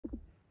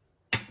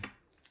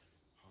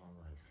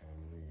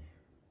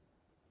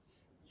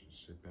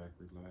Sit back,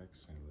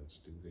 relax, and let's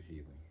do the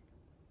healing.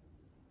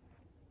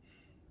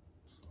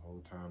 So the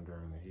whole time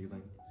during the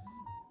healing,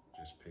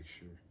 just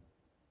picture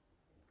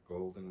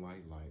golden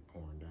white light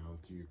pouring down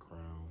through your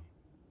crown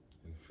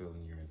and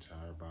filling your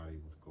entire body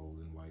with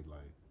golden white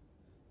light.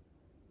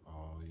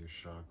 All your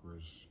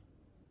chakras,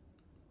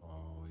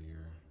 all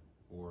your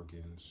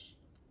organs,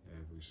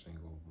 every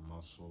single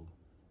muscle,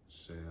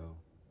 cell,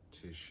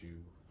 tissue,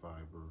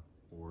 fiber,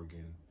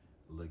 organ,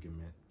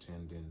 ligament,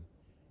 tendon,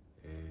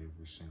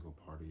 every single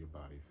part of your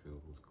body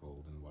filled with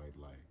golden white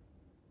light.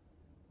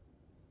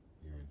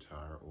 Your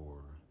entire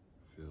aura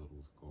filled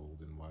with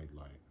golden white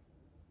light.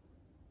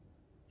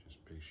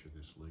 Just picture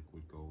this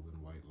liquid golden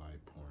white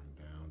light pouring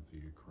down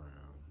through your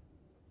crown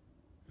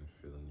and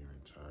filling your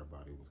entire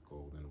body with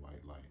golden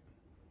white light.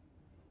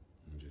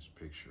 And just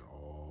picture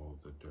all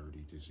the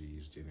dirty,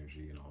 diseased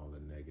energy and all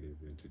the negative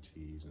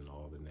entities and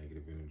all the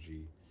negative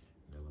energy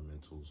and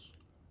elementals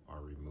are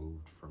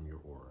removed from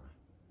your aura.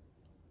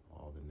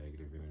 All the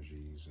negative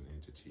energies and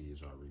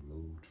entities are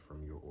removed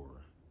from your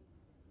aura.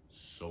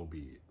 So be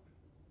it.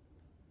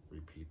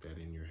 Repeat that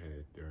in your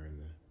head during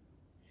the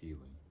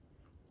healing.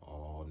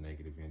 All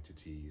negative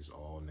entities,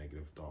 all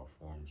negative thought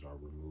forms are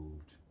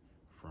removed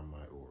from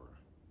my aura.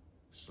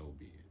 So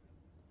be it.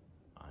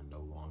 I no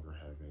longer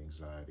have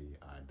anxiety.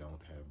 I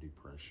don't have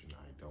depression.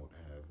 I don't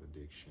have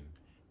addiction.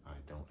 I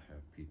don't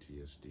have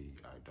PTSD.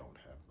 I don't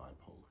have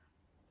bipolar.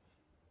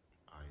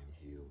 I am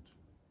healed.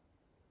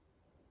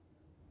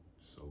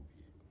 So be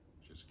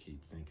it. Just keep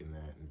thinking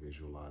that and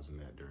visualizing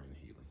that during the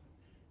healing.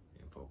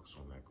 And focus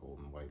on that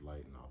golden white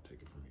light, and I'll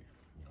take it from here.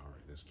 All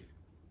right, let's get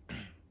it.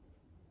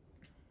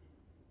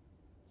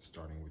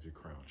 Starting with your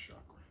crown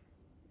chakra.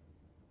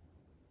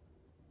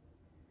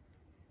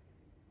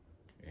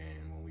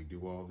 And when we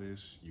do all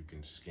this, you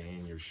can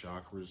scan your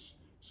chakras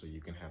so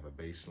you can have a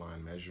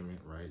baseline measurement,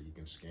 right? You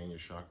can scan your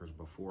chakras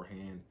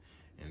beforehand,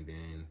 and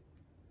then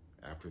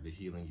after the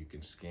healing, you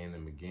can scan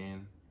them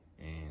again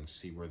and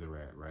see where they're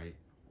at, right?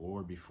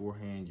 Or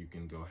beforehand, you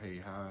can go, hey,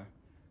 how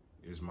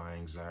is my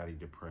anxiety,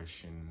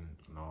 depression,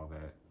 and all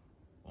that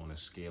on a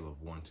scale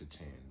of 1 to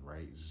 10,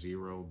 right?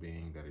 0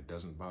 being that it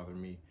doesn't bother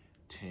me,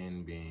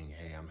 10 being,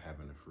 hey, I'm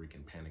having a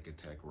freaking panic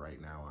attack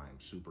right now. I am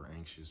super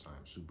anxious. I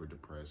am super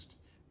depressed.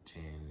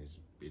 10 is,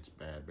 it's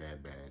bad,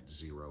 bad, bad.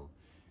 0,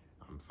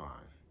 I'm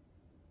fine.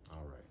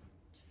 All right.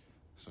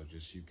 So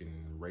just you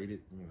can rate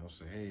it,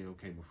 say, hey,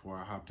 okay, before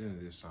I hopped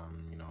into this,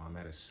 I'm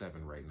at a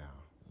 7 right now.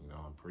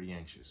 I'm pretty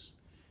anxious.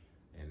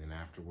 And then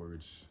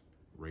afterwards,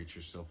 rate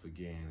yourself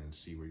again and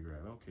see where you're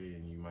at. Okay,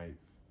 and you might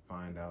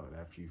find out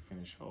after you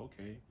finish, oh,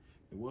 okay,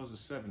 it was a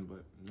 7,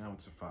 but now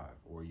it's a 5.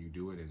 Or you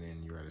do it and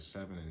then you're at a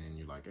 7 and then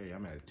you're like, hey,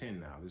 I'm at a 10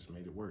 now. This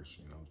made it worse,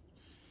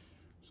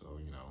 So,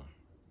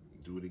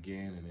 do it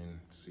again and then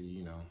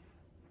see,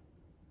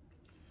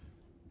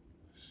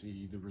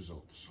 see the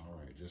results. All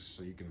right, just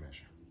so you can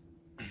measure.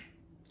 All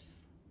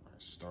right,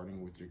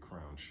 starting with your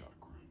crown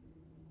chakra.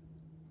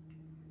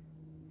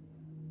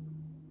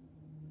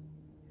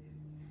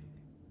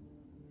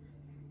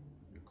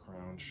 Your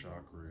crown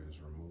chakra is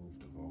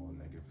removed of all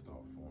negative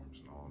thought forms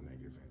and all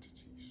negative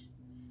entities.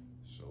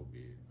 So be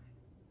it.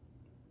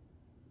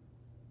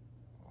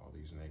 All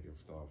these negative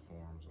thought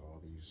forms, all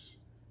these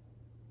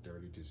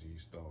dirty,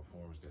 diseased thought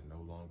forms that no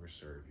longer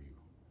serve you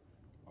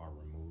are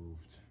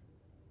removed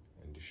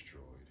and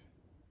destroyed.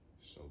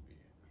 So be it.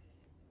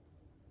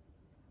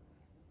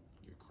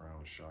 Your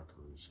crown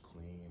chakra is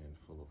clean and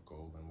full of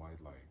golden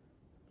white light.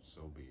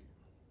 So be it.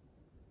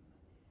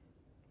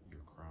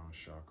 Your crown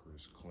chakra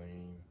is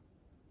clean.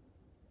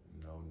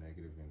 No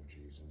negative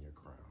energies in your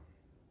crown.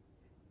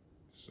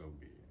 So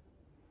be it.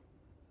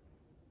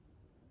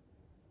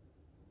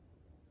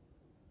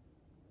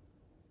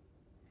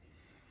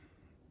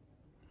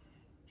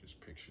 Just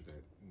picture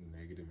that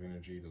negative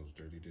energy, those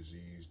dirty,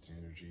 diseased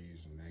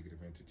energies and negative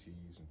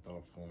entities and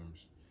thought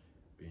forms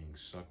being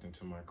sucked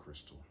into my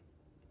crystal.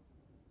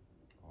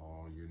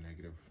 All your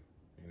negative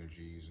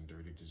energies and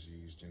dirty,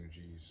 diseased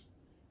energies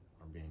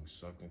are being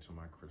sucked into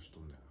my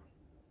crystal now.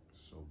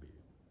 So be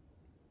it.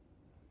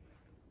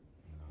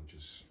 And I'm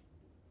just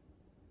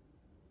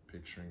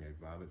picturing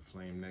a violet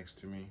flame next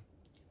to me,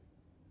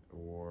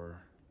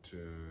 or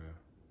to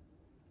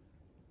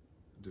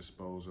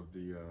dispose of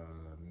the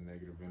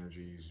negative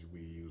energies, we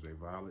use a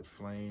violet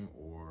flame,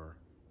 or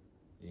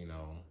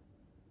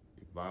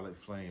violet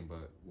flame,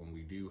 but when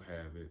we do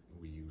have it,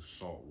 we use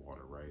salt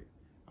water, right?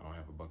 I don't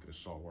have a bucket of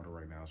salt water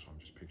right now, so I'm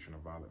just picturing a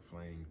violet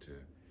flame to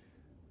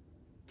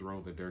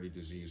throw the dirty,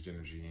 diseased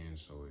energy in,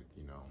 so it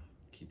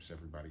keeps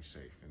everybody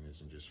safe and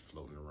isn't just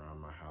floating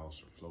around my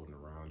house or floating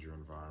around your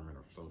environment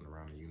or floating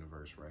around the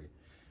universe, right?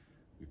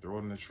 We throw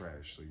it in the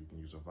trash, so you can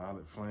use a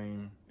violet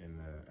flame in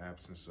the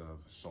absence of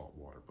salt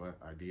water. But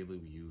ideally,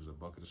 we use a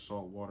bucket of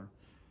salt water.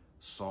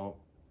 Salt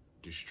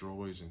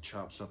destroys and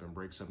chops up and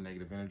breaks up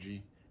negative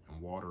energy,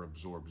 and water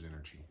absorbs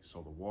energy.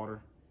 So the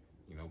water,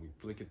 we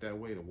flick it that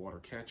way, the water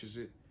catches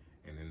it,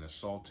 and then the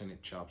salt in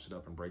it chops it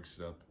up and breaks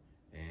it up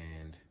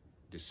and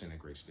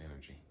disintegrates the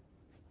energy.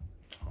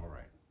 All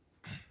right.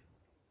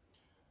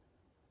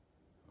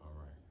 All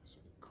right, so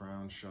the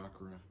crown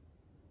chakra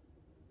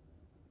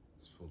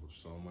full of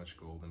so much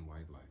golden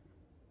white light.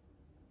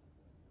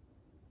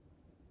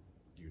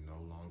 You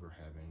no longer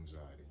have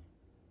anxiety.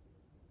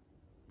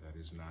 That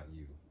is not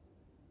you.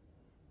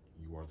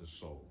 You are the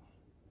soul,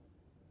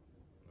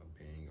 a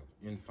being of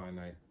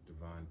infinite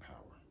divine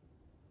power,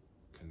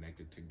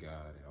 connected to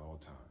God at all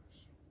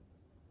times.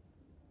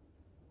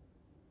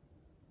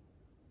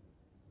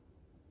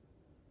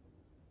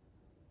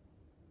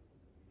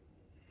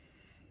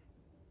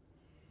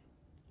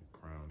 Your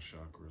crown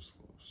chakra is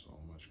full of so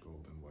much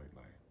golden white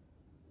light.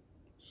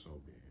 So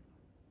be it.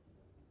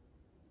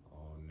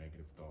 All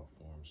negative thought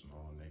forms and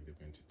all negative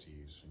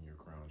entities in your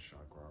crown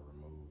chakra are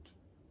removed.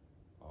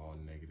 All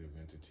negative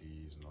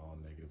entities and all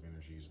negative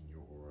energies in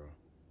your aura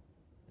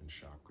and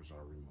chakras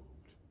are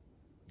removed.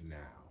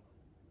 Now,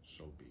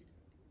 so be it.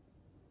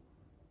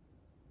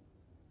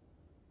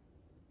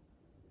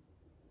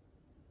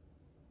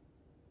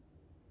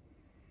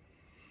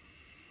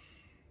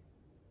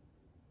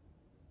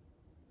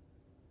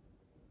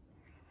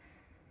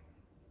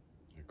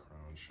 Your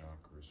crown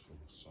chakra is full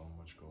of so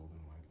much golden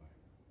white light.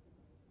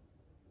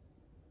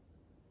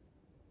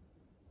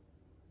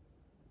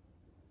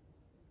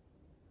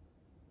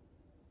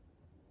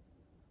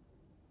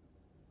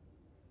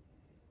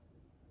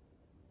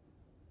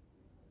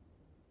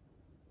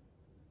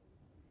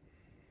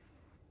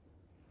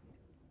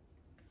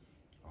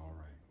 All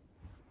right,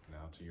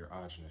 now to your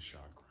Ajna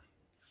chakra.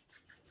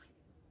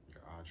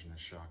 Your Ajna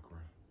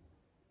chakra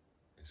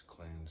is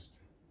cleansed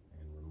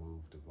and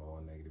removed of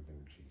all negative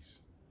energies.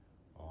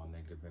 All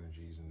negative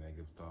energies and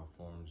negative thought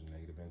forms and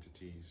negative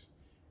entities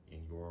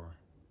in your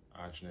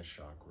Ajna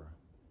chakra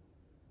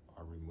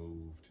are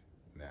removed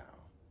now.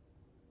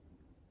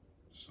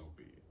 So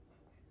be it.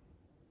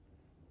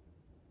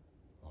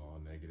 All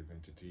negative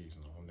entities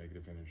and all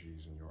negative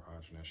energies in your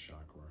Ajna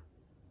chakra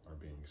are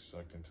being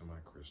sucked into my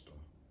crystal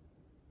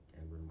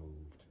and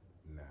removed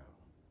now.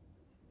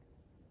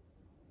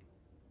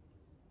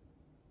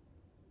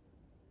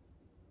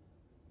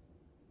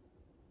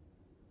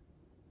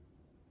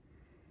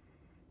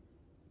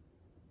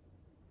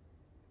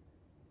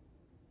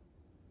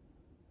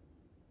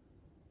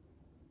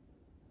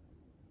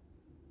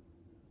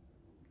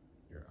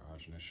 Your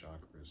Ajna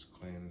chakra is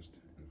cleansed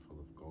and full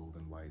of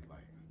golden white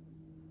light.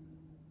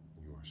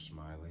 You are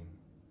smiling,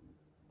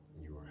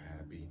 you are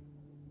happy,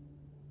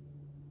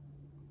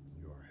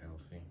 you are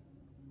healthy,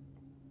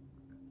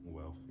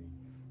 wealthy,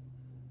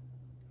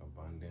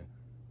 abundant.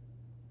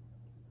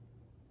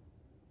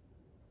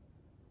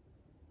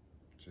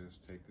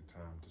 Just take the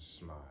time to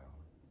smile.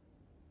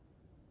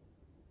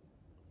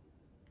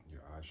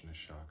 Your Ajna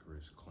chakra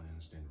is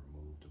cleansed and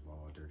removed of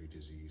all dirty,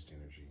 diseased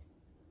energy.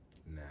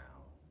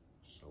 Now,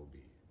 so be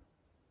it.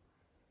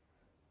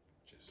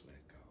 Just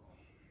let go.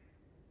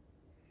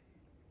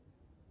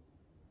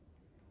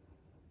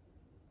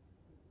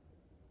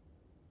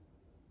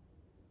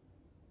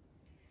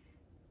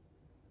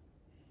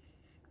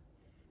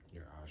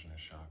 Your Ajna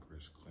chakra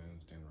is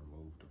cleansed and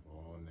removed of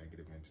all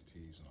negative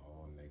entities and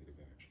all negative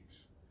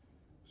energies.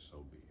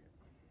 So be it.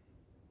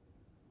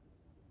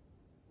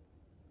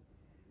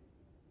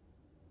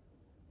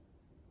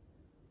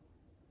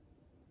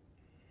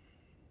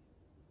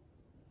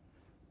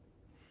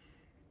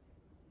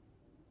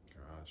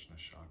 Your Ajna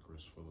chakra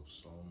is full of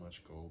so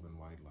much golden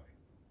white light.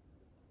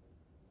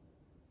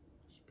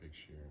 Just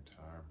picture your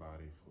entire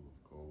body full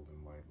of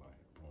golden white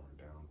light pouring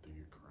down through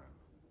your crown.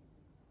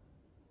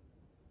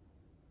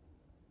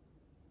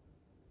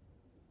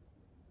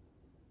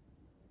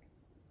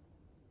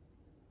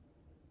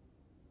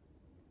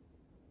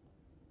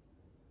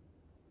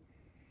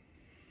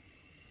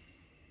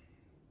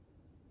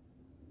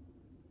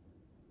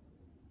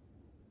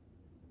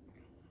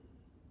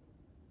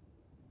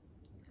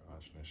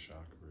 Ajna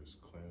chakra is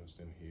cleansed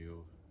and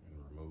healed and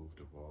removed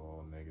of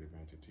all negative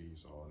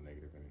entities, all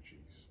negative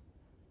energies.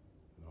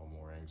 No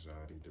more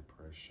anxiety,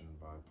 depression,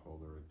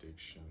 bipolar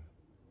addiction.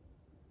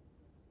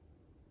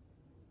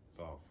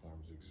 Thought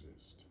forms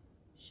exist.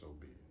 So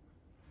be it.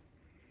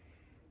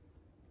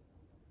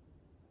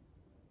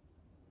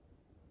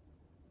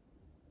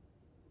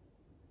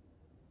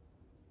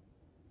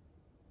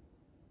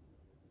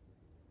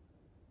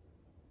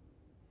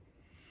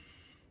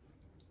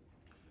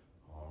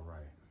 All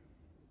right.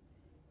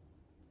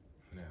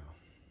 Now,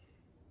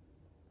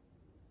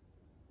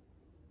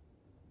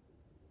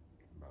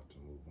 about to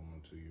move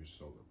on to your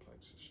solar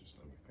plexus. Just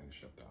let me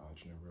finish up the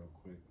Ajna real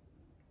quick.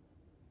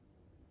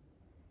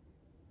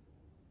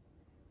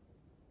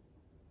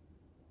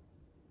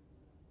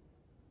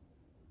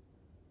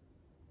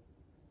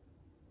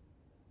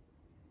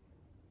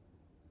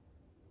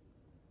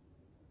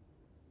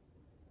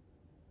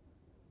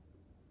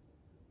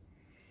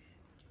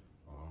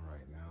 All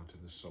right, now to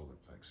the solar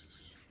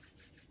plexus.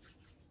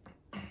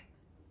 Your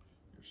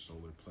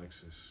solar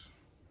plexus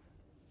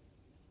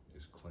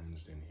is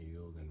cleansed and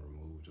healed and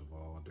removed of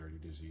all dirty,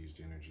 diseased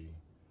energy,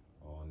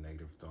 all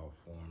negative thought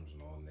forms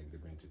and all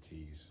negative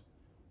entities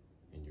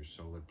in your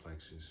solar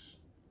plexus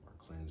are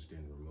cleansed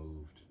and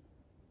removed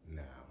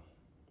now.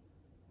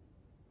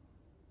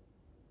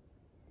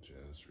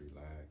 Just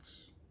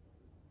relax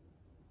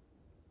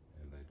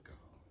and let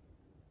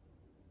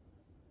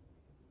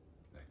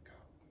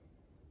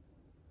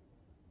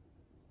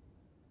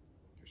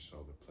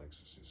solar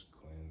plexus is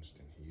cleansed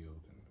and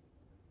healed and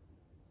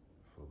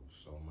full of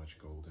so much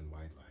golden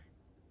white light.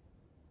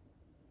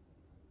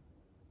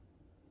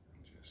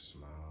 And just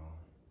smile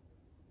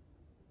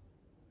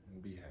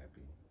and be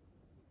happy.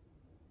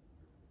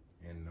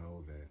 And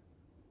know that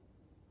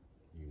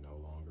you no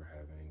longer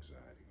have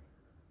anxiety.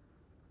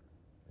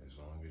 As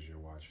long as you're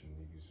watching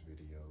these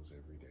videos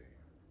every day,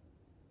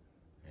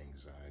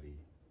 anxiety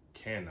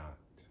cannot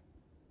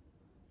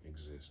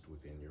exist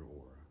within your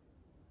aura.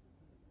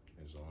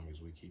 As long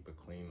as we keep a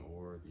clean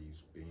aura,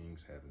 these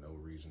beings have no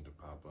reason to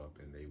pop up,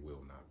 and they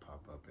will not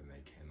pop up, and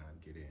they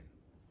cannot get in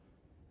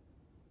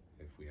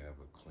if we have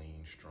a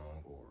clean,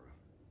 strong aura.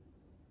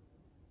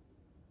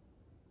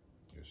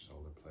 Your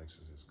solar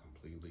plexus is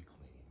completely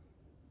clean.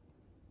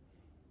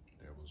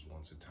 There was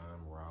once a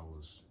time where I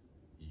was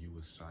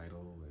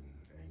suicidal and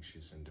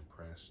anxious and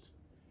depressed,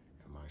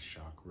 and my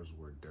chakras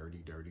were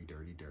dirty, dirty,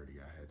 dirty, dirty.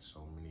 I had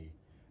so many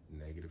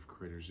negative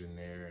critters in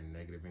there and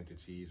negative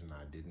entities, and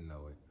I didn't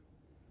know it.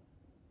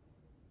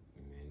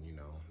 And then,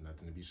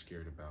 nothing to be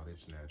scared about.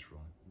 It's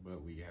natural.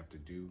 But we have to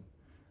do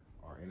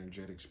our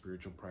energetic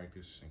spiritual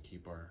practice and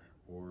keep our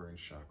aura and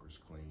chakras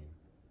clean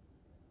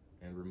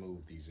and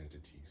remove these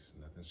entities.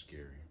 Nothing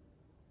scary.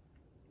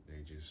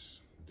 They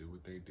just do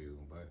what they do,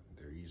 but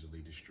they're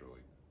easily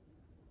destroyed.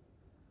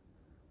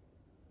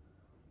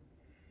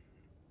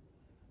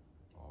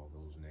 All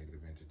those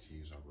negative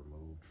entities are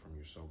removed from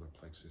your solar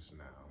plexus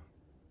now.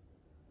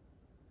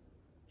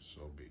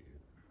 So be it.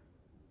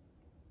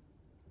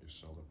 Your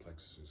solar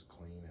plexus is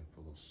clean and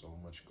full of so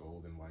much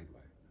gold and white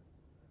light.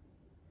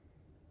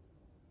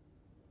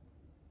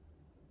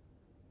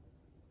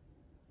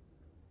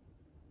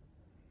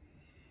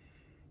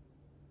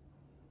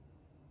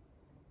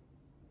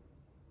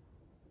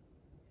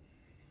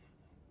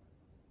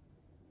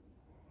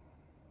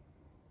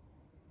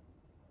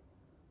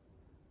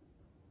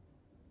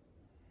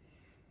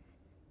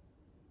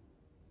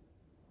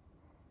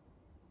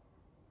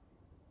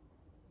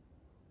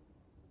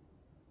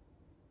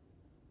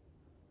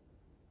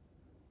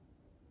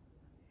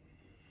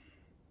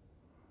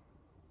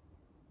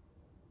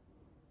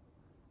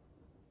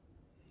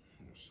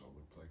 Your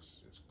solar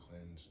plexus is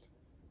cleansed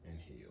and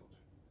healed.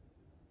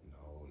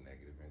 No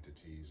negative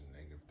entities and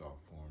negative thought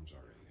forms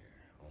are in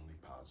there, only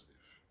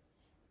positive.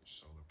 Your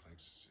solar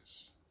plexus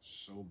is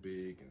so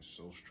big and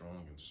so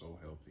strong and so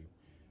healthy,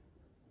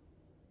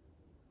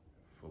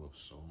 full of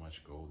so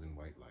much golden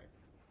white light.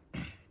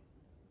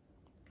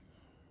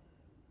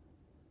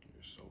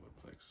 Your solar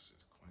plexus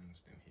is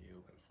cleansed and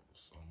healed and full of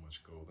so much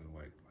golden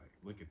white light.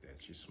 Look at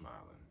that, you're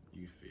smiling.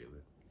 You feel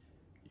it.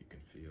 You can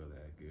feel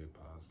that good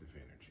positive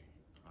energy.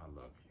 I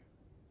love you.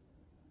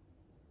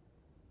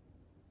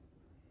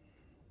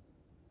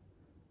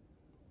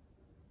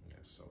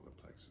 That solar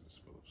plexus is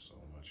full of so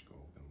much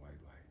golden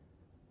white light.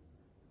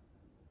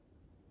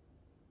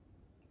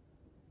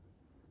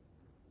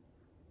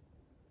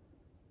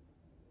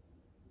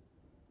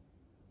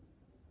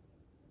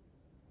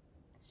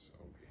 So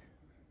be it.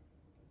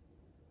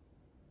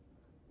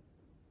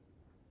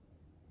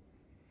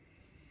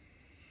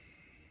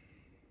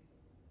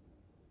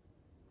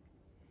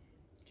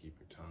 Keep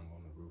your tongue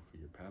on the roof of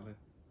your palate.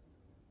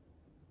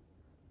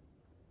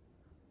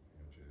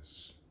 And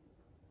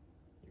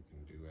you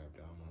can do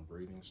abdominal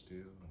breathing still,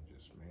 and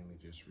mainly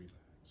relax.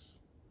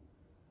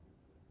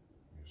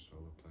 Your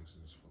solar plexus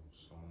is full of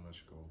so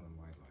much golden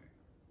white light.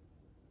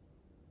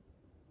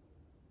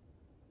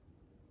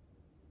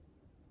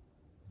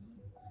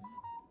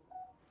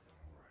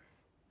 All right.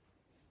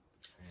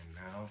 And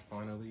now,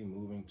 finally,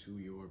 moving to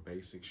your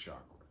basic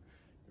chakra.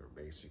 Your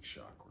basic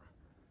chakra.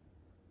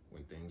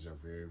 When things are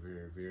very,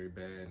 very, very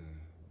bad and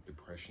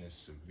depression is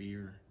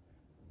severe,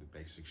 the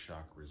basic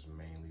chakra is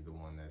mainly the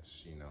one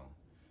that's,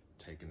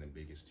 taking the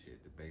biggest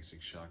hit. The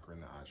basic chakra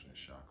and the ajna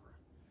chakra,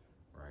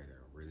 right,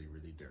 are really,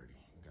 really dirty.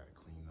 You got to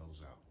clean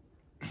those out.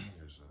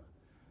 There's a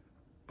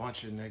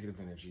bunch of negative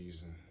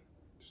energies and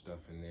stuff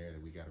in there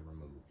that we got to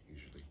remove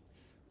usually.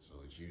 So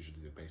it's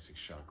usually the basic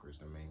chakra is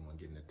the main one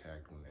getting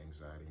attacked when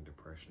anxiety and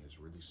depression is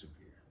really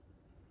severe.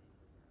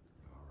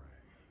 All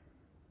right.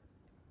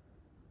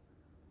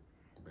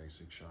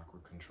 Basic chakra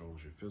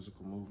controls your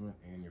physical movement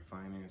and your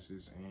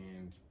finances,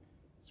 and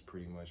it's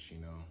pretty much,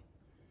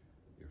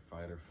 your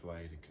fight or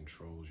flight. It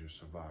controls your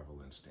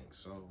survival instinct.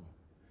 So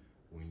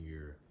when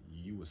you're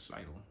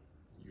suicidal,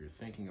 you're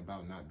thinking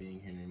about not being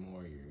here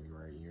anymore.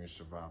 You're in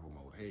survival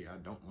mode. Hey, I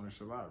don't want to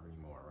survive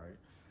anymore, right?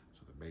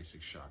 So the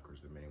basic chakra is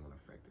the main one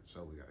affected.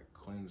 So we got to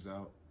cleanse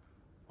out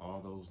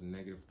all those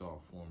negative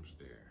thought forms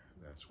there.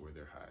 That's where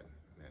they're hiding,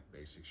 in that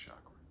basic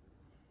chakra.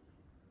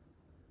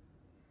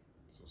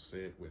 So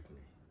say it with me.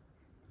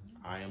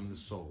 I am the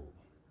soul.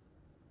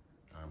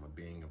 I am a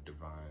being of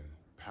divine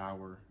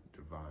power,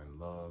 divine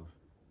love,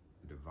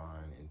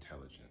 divine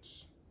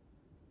intelligence.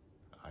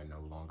 I no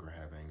longer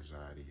have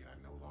anxiety. I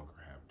no longer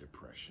have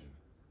depression,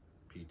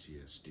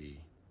 PTSD,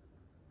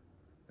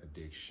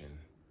 addiction.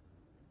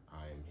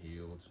 I am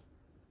healed.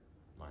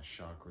 My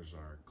chakras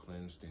are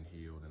cleansed and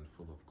healed and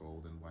full of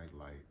golden white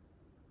light.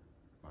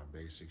 My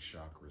basic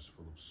chakra is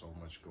full of so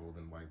much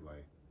golden white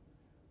light.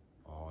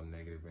 All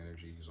negative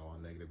energies, all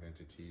negative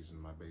entities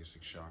in my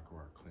basic chakra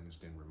are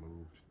cleansed and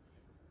removed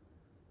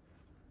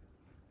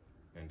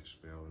and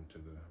dispelled into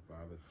the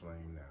violet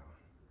flame now.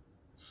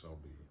 So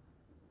be it.